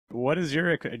What is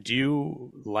your, do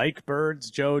you like birds,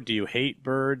 Joe? Do you hate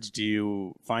birds? Do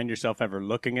you find yourself ever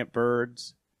looking at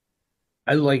birds?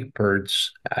 I like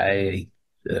birds. I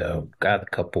got a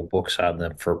couple books on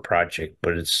them for a project,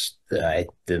 but I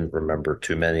didn't remember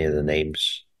too many of the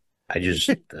names. I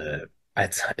just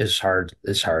it's hard.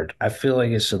 It's hard. I feel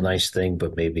like it's a nice thing,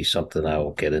 but maybe something I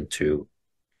will get into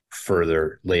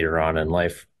further later on in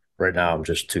life. Right now, I'm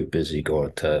just too busy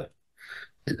going to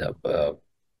you know, uh,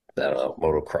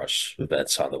 motocross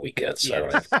events on the weekends. I Yeah.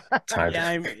 don't have time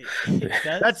Yeah, it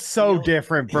That's does so feel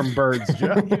different from birds,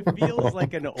 Joe. it feels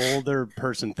like an older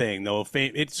person thing, though.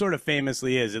 It sort of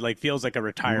famously is. It like feels like a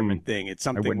Mm, retirement thing. It's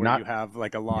I something would where you not. have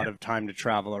like a lot Yeah, of time to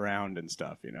travel around and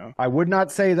stuff, you know? I would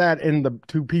not say that in the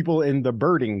to people in the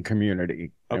birding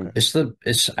community. Okay. And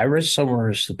it's I read somewhere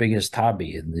it's the biggest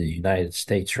hobby in the United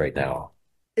States right now.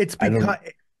 it's I because don't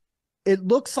it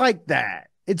looks like that.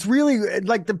 It's really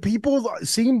like the people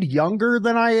seemed younger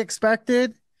than I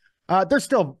expected. There's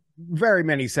still very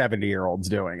many 70-year-olds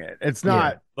doing it. It's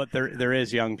yeah. not. But there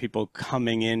is young people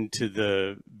coming into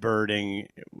the birding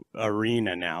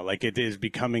arena now. Like it is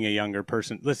becoming a younger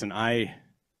person. Listen, I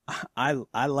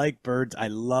like birds. I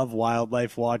love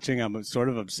wildlife watching. I'm sort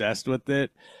of obsessed with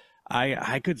it.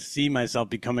 I could see myself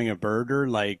becoming a birder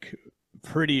like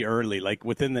pretty early, like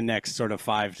within the next sort of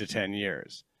 5 to 10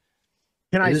 years.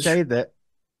 Can It I is say that?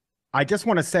 I just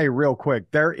want to say real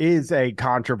quick, there is a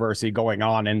controversy going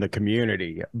on in the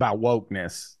community about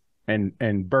wokeness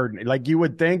and burden. Like you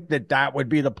would think that that would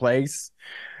be the place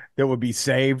that would be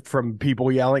saved from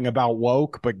people yelling about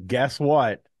woke, but guess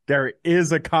what? There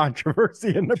is a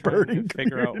controversy in the Trying to birding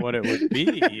figure out what it community. would be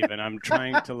even. I'm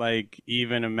trying to like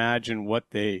even imagine what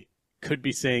they could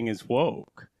be saying is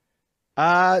woke.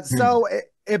 hmm. So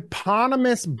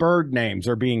eponymous bird names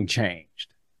are being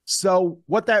changed. So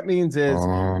what that means is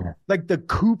Uh, like the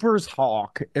Cooper's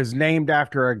hawk is named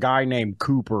after a guy named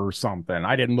Cooper or something.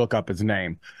 I didn't look up his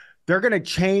name. They're going to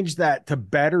change that to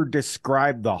better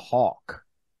describe the hawk,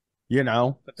 you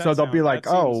know? But So they'll be like, that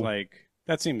seems oh, like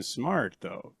that seems smart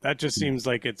though. That just seems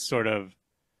like it's sort of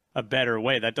a better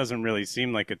way. That doesn't really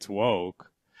seem like it's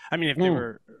woke. I mean, if mm.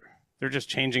 they're just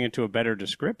changing it to a better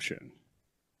description.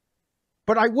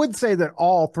 But I would say that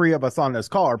all three of us on this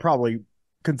call are probably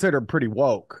considered pretty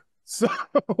woke. So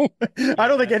I Yeah,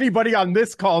 don't think that's anybody on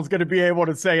this call is going to be able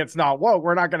to say it's not woke.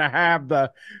 We're not going to have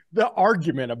the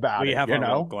argument about we it, have you our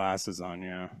woke know? glasses on,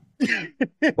 yeah.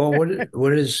 well, what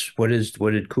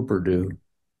did Cooper do?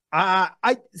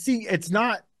 I see it's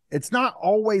not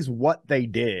always what they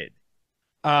did.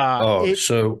 Oh, It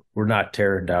so we're not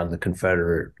tearing down the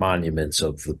Confederate monuments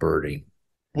of the birding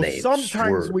Well, names.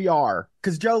 sometimes we are.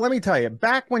 Because, Joe, let me tell you,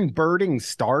 back when birding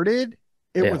started,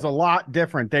 it Yeah, was a lot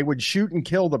different. They would shoot and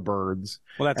kill the birds,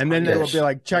 Well, that's and then they would be hunting. yes.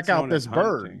 like, check That's out known as this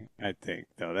bird. hunting, I think,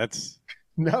 though. That's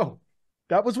No,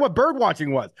 that was what bird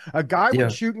watching was. A guy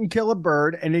would Yeah, shoot and kill a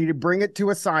bird, and he'd bring it to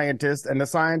a scientist, and the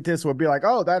scientist would be like,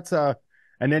 oh, that's a,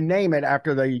 and then name it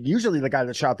after usually the guy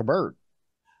that shot the bird.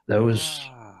 that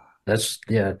was ah. that's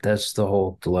the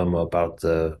whole dilemma about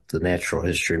the Natural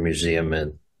History Museum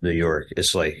in New York.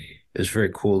 It's like it's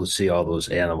very cool to see all those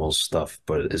animals stuff,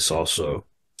 but it's also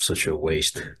such a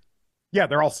waste. Yeah,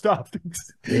 they're all stuffed.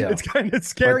 Yeah, It's kind of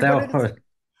but scary, but that it is,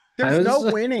 I there's no was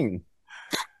winning.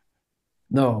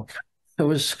 no, it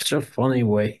was such a funny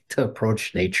way to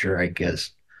approach nature, I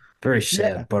guess. Very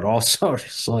Yeah. sad, but also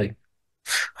just like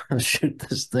shoot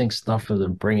this thing, stuff it,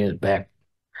 and bring it back.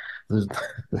 There's,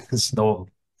 there's no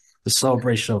the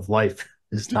celebration of life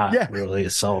is not Yeah. really a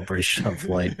celebration of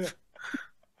life.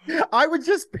 I was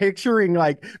just picturing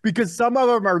like because some of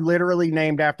them are literally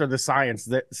named after the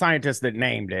scientists that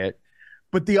named it,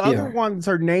 but the other Yeah, ones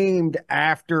are named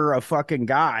after a fucking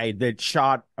guy that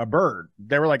shot a bird.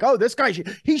 They were like, "Oh, this guy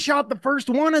he shot the first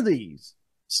one of these.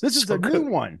 This is so a new good.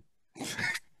 one."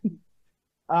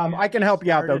 I can help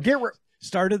you out though. started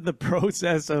started the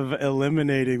process of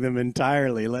eliminating them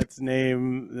entirely. Let's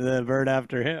name the bird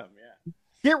after him. Yeah.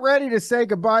 get ready to say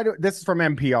goodbye to. This is from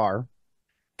NPR.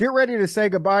 Get ready to say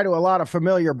goodbye to a lot of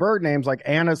familiar bird names like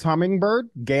Anna's hummingbird,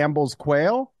 Gamble's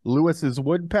quail, Lewis's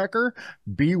woodpecker,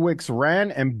 Bewick's wren,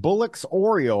 and Bullock's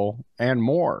oriole, and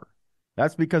more.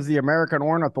 That's because the American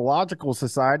Ornithological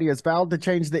Society has vowed to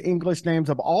change the English names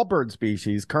of all bird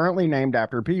species currently named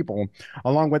after people,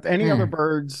 along with any other Hmm.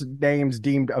 birds' names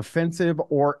deemed offensive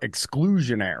or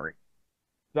exclusionary.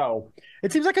 So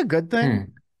it seems like a good thing.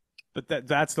 Hmm. But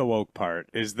that's the woke part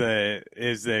is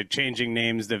the changing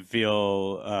names that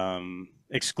feel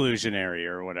exclusionary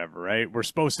or whatever, right? We're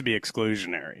supposed to be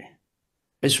exclusionary.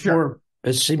 It's Sure. more.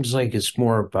 It seems like it's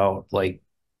more about like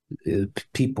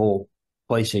people.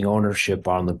 placing ownership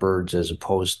on the birds as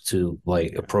opposed to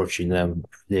like approaching them.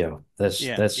 That's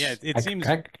Yeah, that's yeah. It seems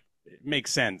it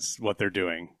makes sense what they're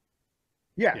doing.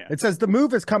 Yeah, Yeah. it says the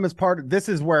move has come as part of this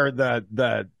is where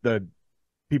the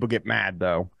people get mad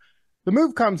though. The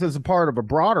move comes as a part of a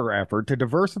broader effort to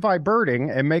diversify birding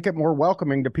and make it more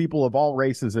welcoming to people of all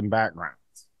races and backgrounds.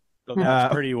 So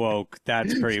that's pretty woke.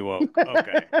 That's pretty woke.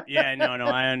 Okay. Yeah, no,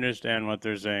 I understand what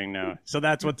they're saying now. So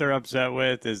that's what they're upset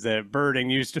with is that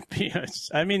birding used to be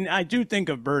I mean, I do think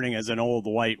of birding as an old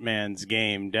white man's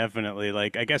game, definitely.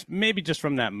 Like, I guess maybe just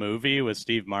from that movie with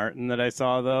Steve Martin that I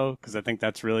saw, though, because I think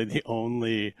that's really the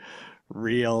only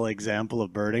real example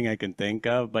of birding I can think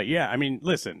of. But yeah, I mean,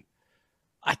 listen.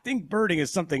 I think birding is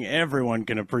something everyone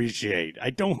can appreciate. I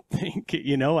don't think,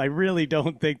 I really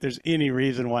don't think there's any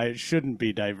reason why it shouldn't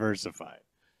be diversified.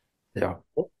 yeah.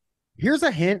 Here's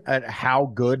a hint at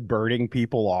how good birding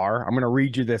people are. I'm going to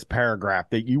read you this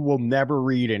paragraph that you will never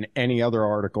read in any other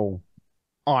article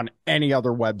on any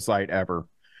other website ever.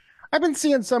 I've been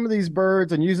seeing some of these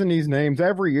birds and using these names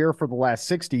every year for the last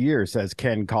 60 years, says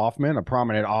Ken Kaufman, a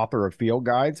prominent author of field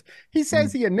guides. He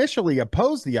says he initially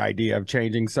opposed the idea of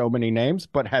changing so many names,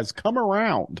 but has come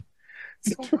around.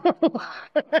 He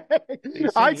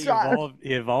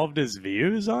evolved his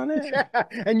views on it? Yeah,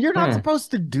 and you're not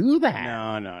supposed to do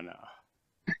that. No.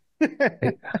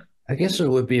 I guess it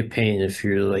would be a pain if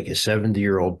you're like a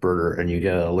 70-year-old birder and you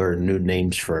got to learn new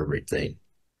names for everything.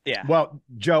 Yeah. Well,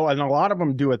 Joe, and a lot of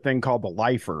them do a thing called the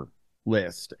lifer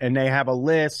list, and they have a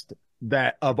list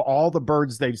that of all the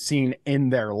birds they've seen in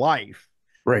their life.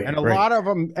 Right. And a lot of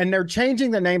them, and they're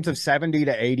changing the names of 70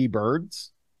 to 80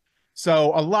 birds.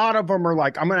 So a lot of them are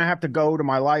like, I'm going to have to go to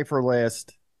my lifer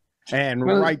list and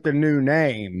write the new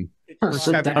name.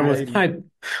 Sit down with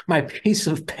my piece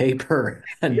of paper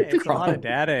and it's a lot of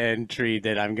data entry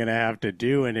that I'm going to have to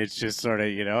do. And it's just sort of,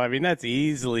 I mean, that's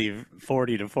easily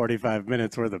 40 to 45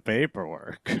 minutes worth of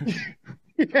paperwork.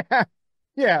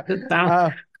 Yeah. Sit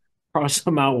down, cross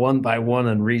them out one by one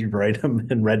and rewrite them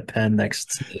in red pen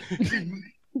next.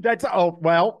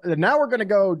 Well, now we're going to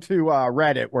go to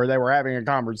Reddit where they were having a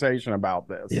conversation about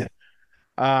this. Yeah.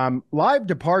 Live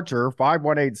Departure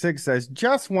 5186 says,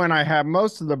 just when I have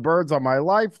most of the birds on my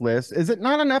life list, is it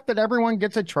not enough that everyone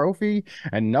gets a trophy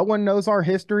and no one knows our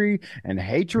history and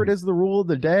hatred is the rule of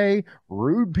the day?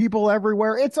 Rude people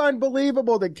everywhere. It's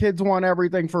unbelievable that kids want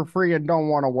everything for free and don't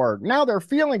want to work. Now their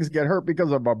feelings get hurt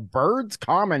because of a bird's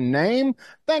common name.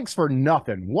 Thanks for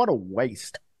nothing. What a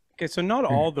waste. Okay, so not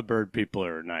all the bird people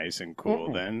are nice and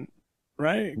cool then,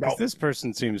 right? Because this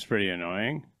person seems pretty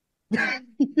annoying.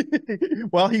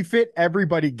 Well, he fit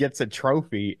everybody gets a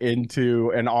trophy into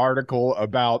an article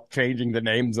about changing the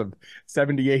names of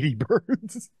 70, 80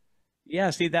 birds.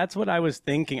 Yeah, see, that's what I was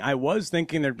thinking. I was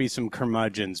thinking there'd be some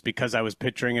curmudgeons because I was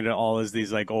picturing it all as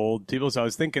these like old people. So I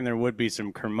was thinking there would be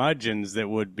some curmudgeons that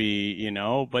would be,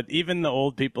 but even the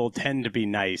old people tend to be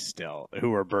nice still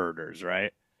who are birders,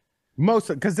 right? Most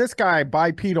because this guy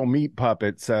bipedal meat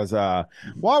puppet says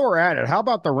while we're at it, how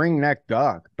about the ring-necked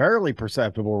duck? Barely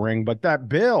perceptible ring, but that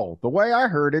bill, the way I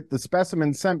heard it, the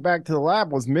specimen sent back to the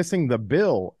lab was missing the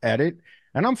bill. Edit.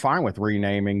 And I'm fine with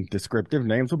renaming. Descriptive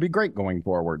names will be great going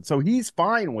forward. So he's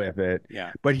fine with it.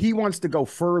 Yeah, but he wants to go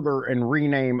further and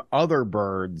rename other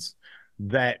birds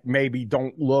that maybe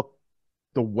don't look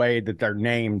the way that their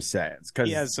name says. Because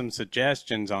he has some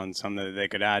suggestions on some that they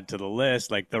could add to the list,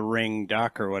 like the ring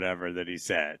duck or whatever that he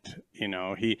said.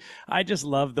 I just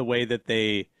love the way that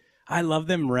I love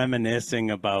them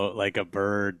reminiscing about like a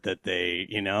bird that they,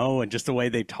 and just the way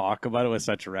they talk about it with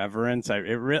such reverence. I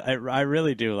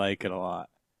really do like it a lot.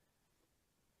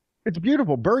 it's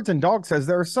beautiful. Birds and Dogs says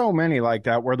there are so many like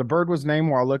that where the bird was named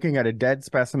while looking at a dead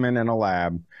specimen in a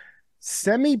lab.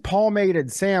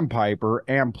 Semi-palmated sandpiper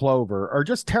and plover are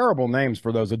just terrible names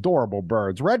for those adorable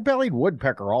birds. Red-bellied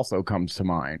woodpecker also comes to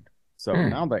mind. So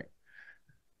now they...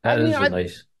 That is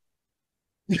nice.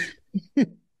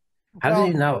 How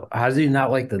do you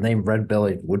not like the name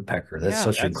red-bellied woodpecker? That's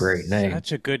such a great name.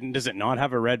 Such a good... Does it not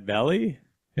have a red belly?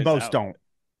 Most don't.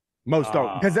 Most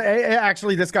don't. Because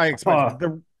actually this guy explains...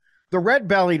 The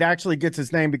red-bellied actually gets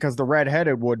its name because the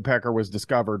red-headed woodpecker was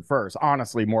discovered first.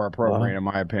 Honestly, more appropriate in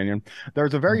my opinion.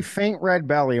 There's a very faint red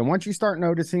belly, and once you start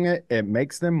noticing it, it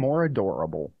makes them more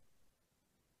adorable.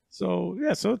 So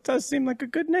it does seem like a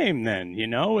good name then,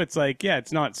 It's like,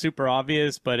 it's not super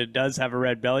obvious, but it does have a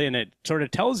red belly, and it sort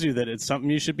of tells you that it's something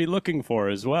you should be looking for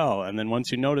as well. And then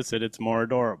once you notice it, it's more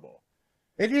adorable.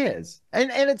 It is.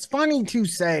 And it's funny to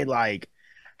say, like,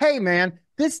 hey, man,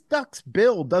 this duck's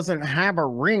bill doesn't have a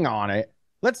ring on it.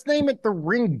 Let's name it the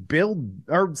ring-billed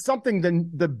or something,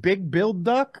 the big-billed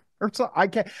duck. Or so I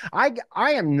can't.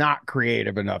 I am not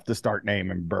creative enough to start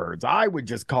naming birds. I would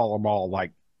just call them all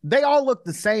like they all look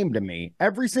the same to me.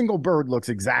 Every single bird looks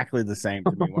exactly the same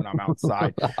to me when I'm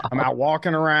outside. I'm out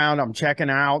walking around, I'm checking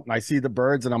out, and I see the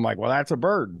birds, and I'm like, well, that's a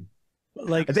bird.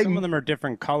 Like They, some of them are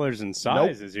different colors and nope.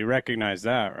 sizes. You recognize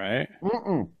that, right?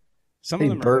 Mm-mm. Some of Hey,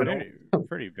 them are bird.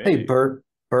 pretty Hey, big. bird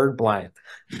blind.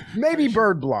 Maybe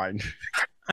bird blind.